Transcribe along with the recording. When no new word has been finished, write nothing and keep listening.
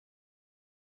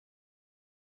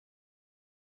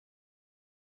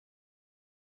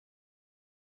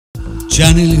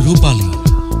Channel Rupali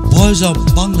voice of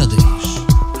Bangladesh.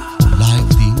 Like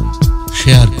দিন,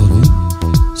 share করুন,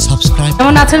 subscribe.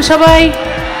 কেমন আছেন সবাই?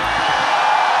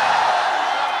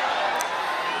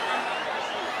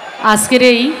 আজকের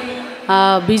এই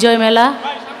বিজয় মেলা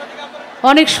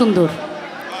অনেক সুন্দর,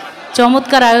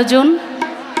 চমৎকার আয়োজন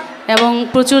এবং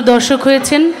প্রচুর দর্শক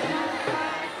হয়েছেন।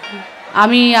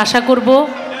 আমি আশা করব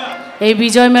এই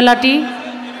বিজয় মেলাটি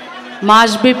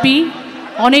মাসব্যাপী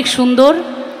অনেক সুন্দর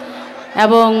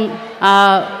এবং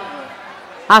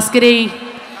আজকের এই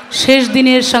শেষ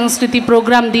দিনের সংস্কৃতি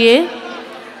প্রোগ্রাম দিয়ে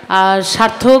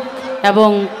সার্থক এবং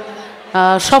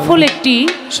সফল একটি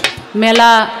মেলা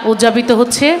উদযাপিত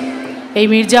হচ্ছে এই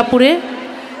মির্জাপুরে।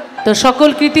 তো সকল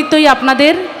কৃতিত্বই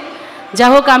আপনাদের। যা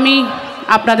হোক, আমি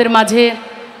আপনাদের মাঝে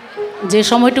যে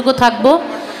সময়টুকু থাকব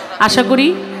আশা করি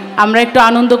আমরা একটু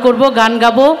আনন্দ করব, গান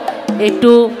গাবো,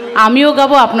 একটু আমিও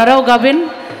গাবো, আপনারাও গাবেন,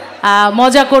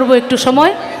 মজা করব একটু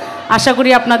সময়। আশা করি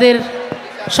আপনাদের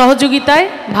সহযোগিতায়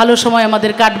ভালো সময়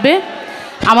আমাদের কাটবে।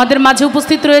 আমাদের মাঝে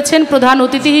উপস্থিত রয়েছেন প্রধান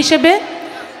অতিথি হিসেবে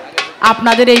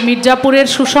আপনাদের এই মির্জাপুরের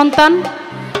সুসন্তান,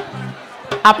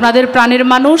 আপনাদের প্রাণের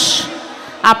মানুষ,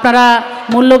 আপনারা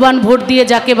মূল্যবান ভোট দিয়ে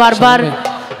যাকে বারবার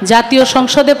জাতীয়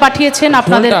সংসদে পাঠিয়েছেন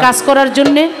আপনাদের কাজ করার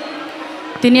জন্যে।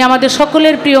 তিনি আমাদের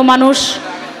সকলের প্রিয় মানুষ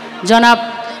জনাব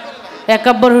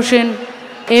একাব্বর হোসেন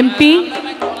এমপি,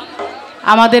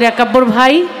 আমাদের একাব্বর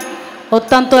ভাই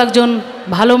অত্যন্ত একজন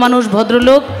ভালো মানুষ,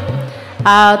 ভদ্রলোক।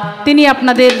 তিনি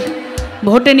আপনাদের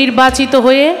ভোটে নির্বাচিত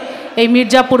হয়ে এই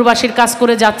মির্জাপুরবাসীর কাজ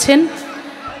করে যাচ্ছেন।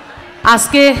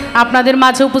 আজকে আপনাদের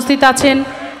মাঝে উপস্থিত আছেন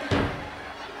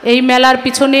এই মেলার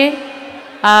পিছনে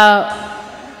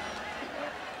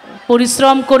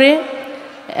পরিশ্রম করে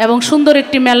এবং সুন্দর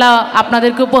একটি মেলা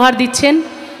আপনাদেরকে উপহার দিচ্ছেন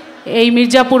এই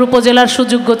মির্জাপুর উপজেলার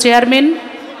সুযোগ্য চেয়ারম্যান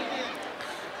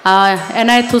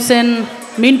এনায়েত হোসেন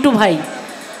মিন্টু ভাই।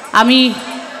 আমি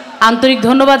আন্তরিক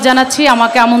ধন্যবাদ জানাচ্ছি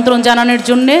আমাকে আমন্ত্রণ জানানোর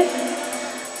জন্যে।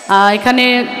 এখানে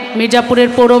মির্জাপুরের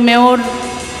পৌর মেয়র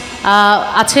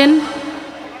আছেন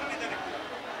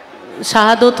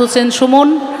শাহাদত হোসেন সুমন,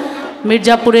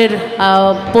 মির্জাপুরের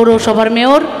পৌরসভার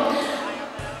মেয়র।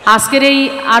 আজকের এই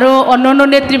আরও অন্যান্য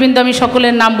নেতৃবৃন্দ, আমি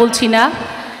সকলের নাম বলছি না,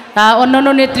 অন্যান্য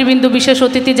নেতৃবৃন্দ, বিশেষ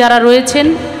অতিথি যারা রয়েছেন,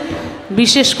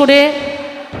 বিশেষ করে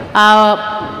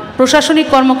প্রশাসনিক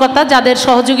কর্মকর্তা যাদের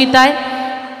সহযোগিতায়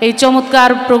এই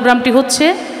চমৎকার প্রোগ্রামটি হচ্ছে,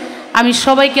 আমি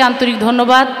সবাইকে আন্তরিক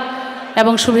ধন্যবাদ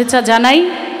এবং শুভেচ্ছা জানাই।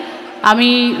 আমি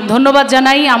ধন্যবাদ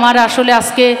জানাই। আমার আসলে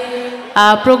আজকে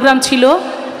প্রোগ্রাম ছিল,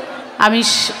 আমি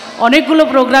অনেকগুলো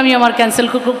প্রোগ্রামই আমার ক্যান্সেল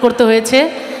করতে হয়েছে।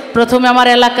 প্রথমে আমার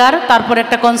এলাকার, তারপর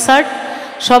একটা কনসার্ট,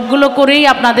 সবগুলো করেই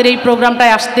আপনাদের এই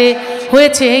প্রোগ্রামটায় আসতে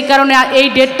হয়েছে। এই কারণে এই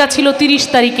ডেটটা ছিল 30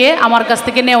 তারিখে আমার কাছ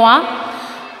থেকে নেওয়া।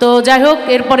 তো যাই হোক,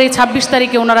 এরপরে 26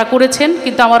 তারিখে ওনারা করেছেন,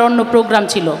 কিন্তু আমার অন্য প্রোগ্রাম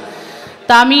ছিল।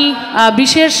 তা আমি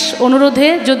বিশেষ অনুরোধে,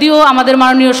 যদিও আমাদের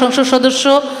মাননীয় সংসদ সদস্য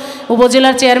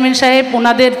উপজেলার চেয়ারম্যান সাহেব,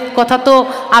 ওনাদের কথা তো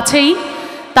আছেই,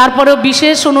 তারপরেও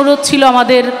বিশেষ অনুরোধ ছিল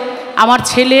আমার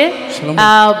ছেলে,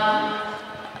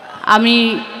 আমি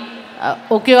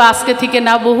ওকেও আজকে থেকে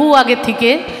না, বহু আগে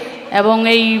থেকে, এবং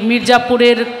এই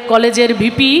মির্জাপুরের কলেজের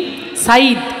ভিপি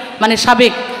সাইদ, মানে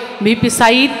সাবেক ভিপি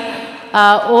সাইদ,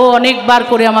 ও অনেকবার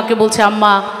করে আমাকে বলছে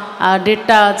আম্মা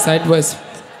ডেটটা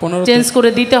চেঞ্জ করে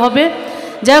দিতে হবে।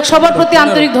 যাই হোক, সবার প্রতি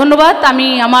আন্তরিক ধন্যবাদ। আমি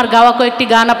আমার গাওয়া কয়েকটি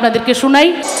গান আপনাদেরকে শোনাই।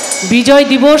 বিজয়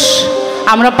দিবস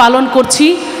আমরা পালন করছি,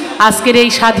 আজকের এই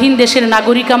স্বাধীন দেশের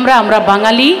নাগরিক আমরা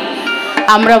বাঙালি,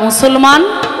 আমরা মুসলমান,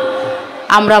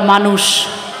 আমরা মানুষ।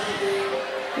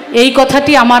 এই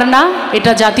কথাটি আমার না,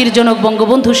 এটা জাতির জনক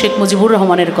বঙ্গবন্ধু শেখ মুজিবুর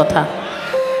রহমানের কথা।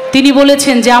 তিনি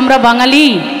বলেছেন যে আমরা বাঙালি,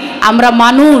 আমরা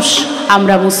মানুষ,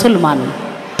 আমরা মুসলমান।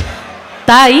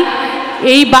 তাই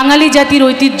এই বাঙালি জাতির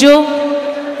ঐতিহ্য,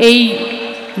 এই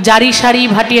জারি সারি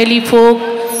ভাটিয়ালি ফোক,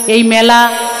 এই মেলা,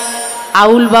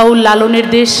 আউল বাউল লালনের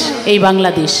দেশ এই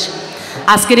বাংলাদেশ।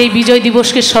 আজকের এই বিজয়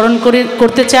দিবসকে স্মরণ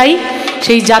করতে চাই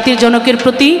সেই জাতির জনকের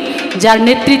প্রতি, যার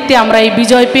নেতৃত্বে আমরা এই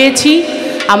বিজয় পেয়েছি,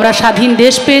 আমরা স্বাধীন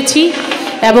দেশ পেয়েছি,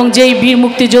 এবং যেই বীর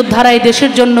মুক্তিযোদ্ধারা এই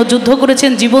দেশের জন্য যুদ্ধ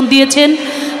করেছেন, জীবন দিয়েছেন,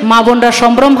 মা বোনরা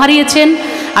সম্ভ্রম হারিয়েছেন।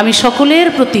 আমি সকলের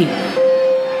প্রতি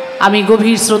আমি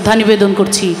গভীর শ্রদ্ধা নিবেদন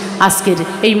করছি আজকের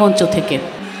এই মঞ্চ থেকে।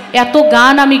 এত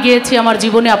গান আমি গেয়েছি আমার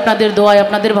জীবনে আপনাদের দোয়ায়,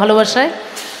 আপনাদের ভালোবাসায়।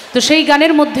 তো সেই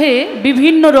গানের মধ্যে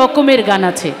বিভিন্ন রকমের গান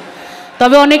আছে,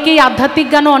 তবে অনেকেই আধ্যাত্মিক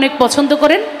গানও অনেক পছন্দ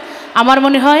করেন। আমার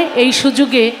মনে হয় এই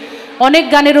সুযোগে অনেক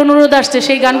গানের অনুরোধ আসছে,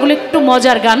 সেই গানগুলো একটু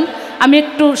মজার গান, আমি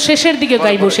একটু শেষের দিকে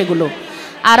গাইব সেগুলো।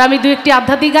 আর আমি দু একটি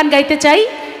আধ্যাত্মিক গান গাইতে চাই,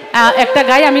 একটা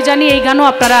গাই, আমি জানি এই গানও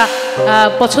আপনারা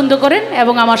পছন্দ করেন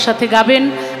এবং আমার সাথে গাবেন,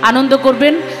 আনন্দ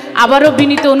করবেন। আবারও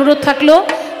বিনীত অনুরোধ থাকলো,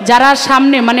 যারা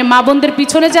সামনে মানে মা বোনদের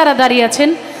পিছনে যারা দাঁড়িয়ে আছেন,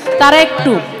 তারা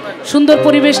একটু সুন্দর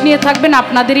পরিবেশ নিয়ে থাকবেন।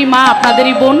 আপনাদেরই মা,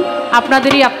 আপনাদেরই বোন,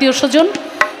 আপনাদেরই আত্মীয় স্বজন,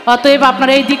 অতএব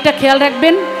আপনারা এই দিকটা খেয়াল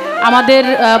রাখবেন। আমাদের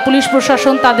পুলিশ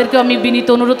প্রশাসন তাদেরকে আমি বিনীত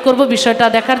অনুরোধ করব বিষয়টা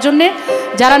দেখার জন্যে।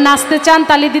 যারা নাচতে চান,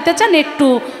 তালি দিতে চান, একটু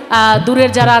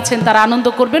দূরের যারা আছেন তারা আনন্দ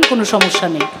করবেন, কোনো সমস্যা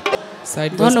নেই।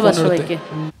 ধন্যবাদ সবাইকে।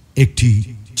 একটি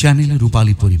চ্যানেল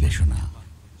রূপালী পরিবেশনা।